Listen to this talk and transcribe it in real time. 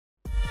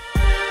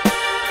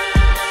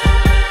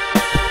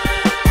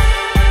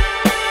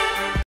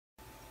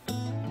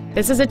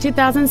This is a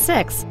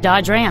 2006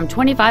 Dodge Ram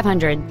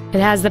 2500.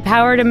 It has the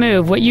power to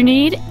move what you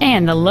need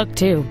and the look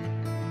too.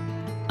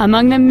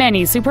 Among the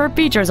many superb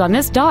features on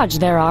this Dodge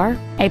there are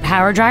a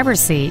power driver's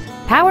seat,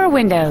 power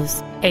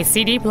windows, a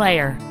CD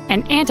player,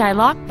 an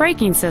anti-lock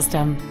braking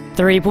system,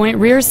 3-point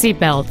rear seat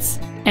belts,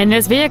 and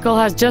this vehicle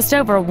has just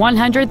over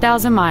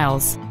 100,000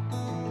 miles.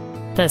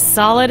 The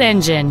solid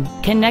engine,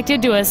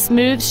 connected to a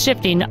smooth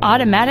shifting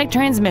automatic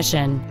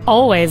transmission,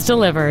 always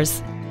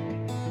delivers.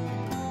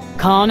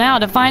 Call now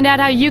to find out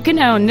how you can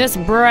own this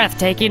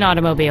breathtaking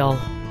automobile.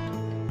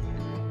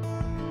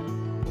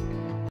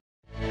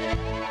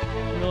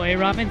 Roy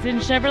Robinson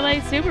Chevrolet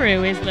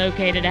Subaru is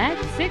located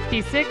at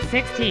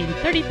 6616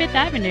 35th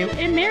Avenue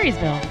in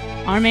Marysville.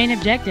 Our main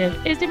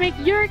objective is to make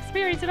your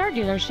experience at our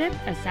dealership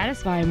a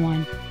satisfying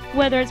one,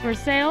 whether it's for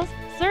sales,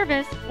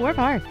 service, or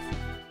parts.